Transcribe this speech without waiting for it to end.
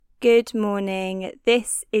Good morning,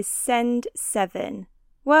 this is Send 7,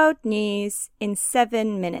 World News in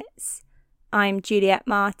 7 minutes. I'm Juliet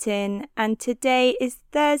Martin, and today is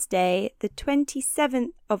Thursday, the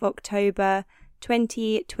 27th of October,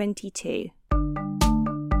 2022.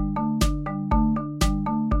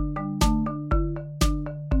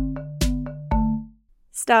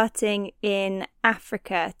 Starting in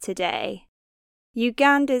Africa today,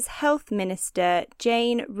 Uganda's Health Minister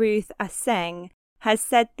Jane Ruth Aceng has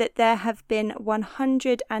said that there have been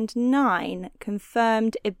 109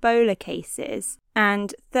 confirmed Ebola cases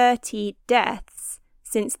and 30 deaths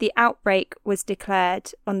since the outbreak was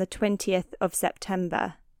declared on the 20th of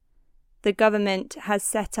September. The government has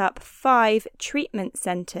set up 5 treatment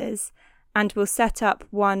centres and will set up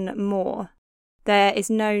one more. There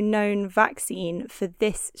is no known vaccine for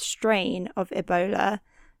this strain of Ebola,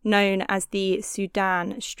 known as the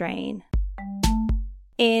Sudan strain.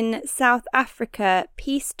 In South Africa,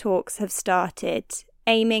 peace talks have started,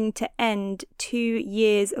 aiming to end 2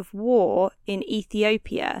 years of war in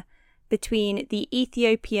Ethiopia between the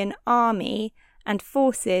Ethiopian army and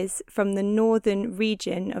forces from the northern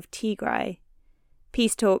region of Tigray.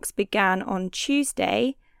 Peace talks began on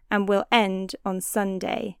Tuesday and will end on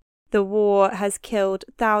Sunday. The war has killed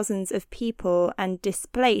thousands of people and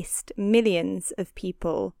displaced millions of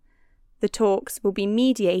people. The talks will be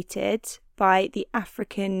mediated by the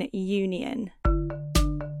African Union.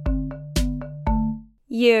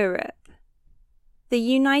 Europe. The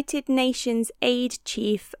United Nations aid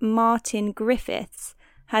chief Martin Griffiths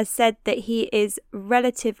has said that he is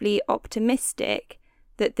relatively optimistic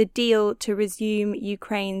that the deal to resume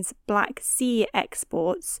Ukraine's Black Sea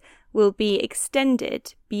exports will be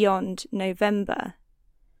extended beyond November.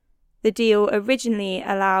 The deal originally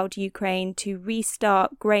allowed Ukraine to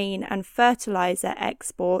restart grain and fertilizer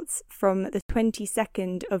exports from the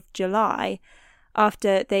 22nd of July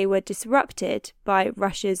after they were disrupted by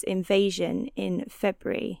Russia's invasion in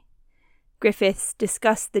February. Griffiths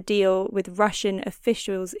discussed the deal with Russian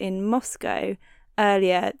officials in Moscow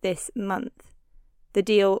earlier this month. The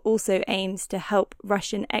deal also aims to help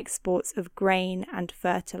Russian exports of grain and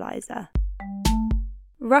fertilizer.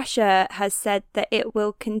 Russia has said that it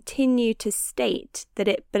will continue to state that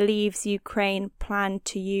it believes Ukraine planned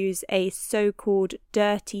to use a so-called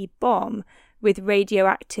dirty bomb with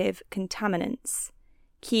radioactive contaminants.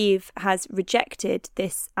 Kyiv has rejected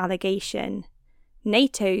this allegation.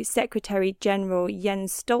 NATO Secretary-General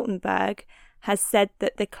Jens Stoltenberg has said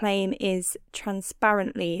that the claim is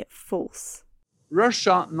transparently false.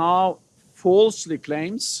 Russia now falsely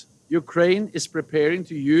claims Ukraine is preparing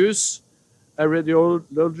to use a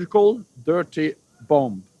radiological dirty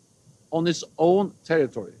bomb on its own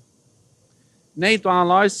territory. NATO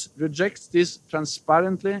allies reject this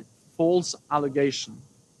transparently false allegation.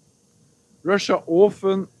 Russia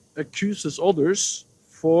often accuses others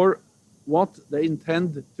for what they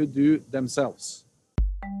intend to do themselves.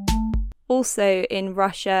 Also in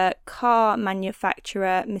Russia, car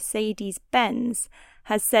manufacturer Mercedes-Benz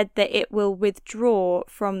has said that it will withdraw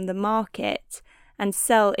from the market and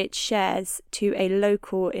sell its shares to a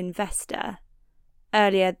local investor.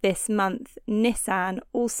 Earlier this month, Nissan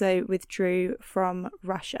also withdrew from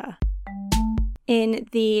Russia. In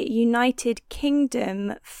the United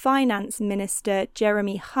Kingdom, Finance Minister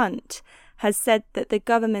Jeremy Hunt has said that the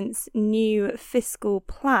government's new fiscal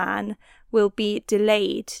plan will be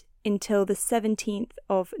delayed until the 17th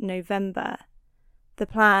of November. The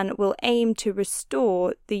plan will aim to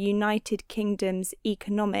restore the United Kingdom's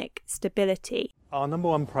economic stability. Our number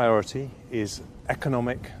one priority is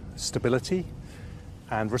economic stability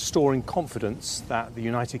and restoring confidence that the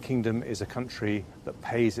United Kingdom is a country that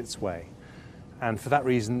pays its way. And for that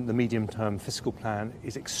reason, the medium-term fiscal plan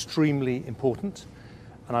is extremely important,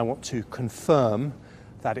 and I want to confirm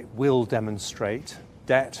that it will demonstrate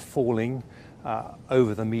debt falling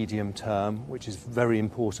over the medium term, which is very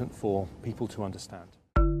important for people to understand.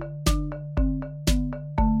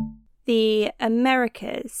 The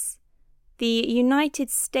Americas. The United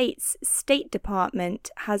States State Department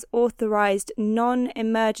has authorized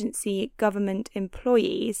non-emergency government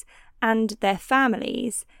employees and their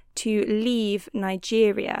families to leave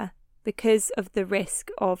Nigeria because of the risk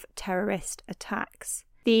of terrorist attacks.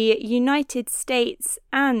 The United States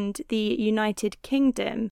and the United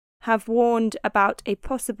Kingdom have warned about a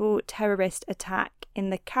possible terrorist attack in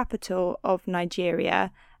the capital of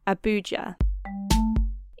Nigeria, Abuja.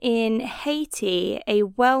 In Haiti, a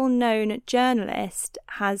well-known journalist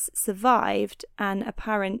has survived an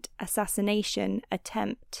apparent assassination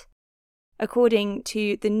attempt. According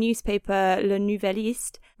to the newspaper Le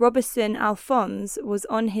Nouvelliste, Robinson Alphonse was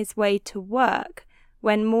on his way to work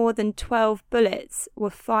when more than 12 bullets were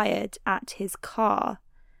fired at his car.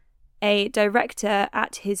 A director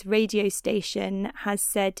at his radio station has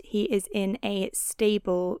said he is in a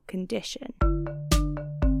stable condition.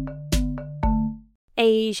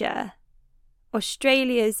 Asia.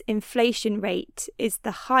 Australia's inflation rate is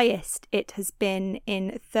the highest it has been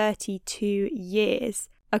in 32 years,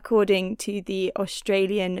 according to the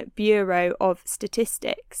Australian Bureau of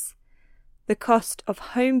Statistics. The cost of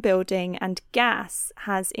home building and gas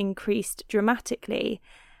has increased dramatically,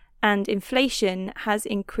 and inflation has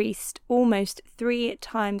increased almost 3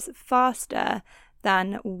 times faster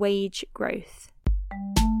than wage growth.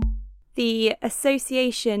 The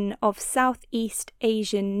Association of Southeast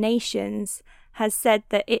Asian Nations has said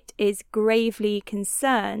that it is gravely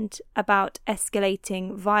concerned about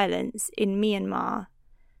escalating violence in Myanmar.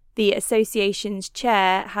 The association's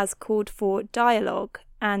chair has called for dialogue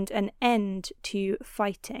and an end to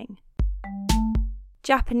fighting.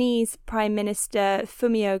 Japanese Prime Minister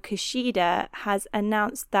Fumio Kishida has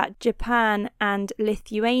announced that Japan and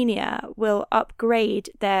Lithuania will upgrade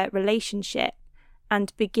their relationship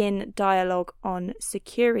and begin dialogue on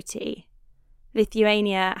security.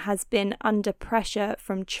 Lithuania has been under pressure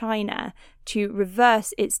from China to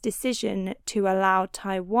reverse its decision to allow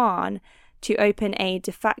Taiwan to open a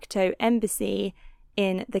de facto embassy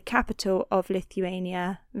in the capital of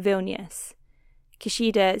Lithuania, Vilnius.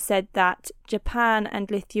 Kishida said that Japan and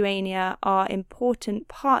Lithuania are important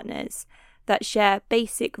partners that share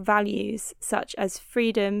basic values such as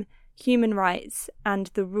freedom, human rights, and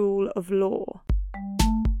the rule of law.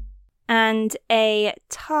 And a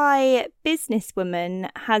Thai businesswoman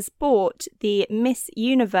has bought the Miss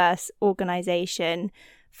Universe organisation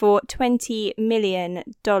for $20 million.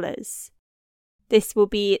 This will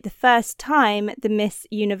be the first time the Miss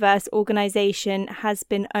Universe organisation has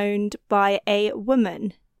been owned by a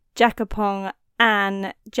woman. Jakapong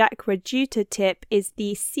Ann Jakrajutatip is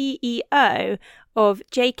the CEO of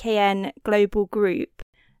JKN Global Group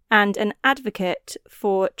and an advocate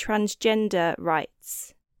for transgender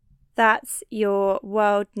rights. That's your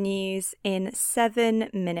world news in 7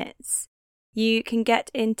 minutes. You can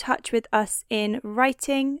get in touch with us in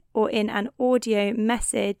writing or in an audio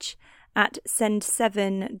message at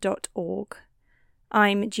send7.org.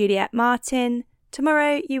 I'm Juliet Martin.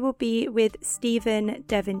 Tomorrow you will be with Stephen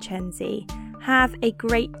DeVincenzi. Have a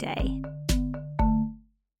great day.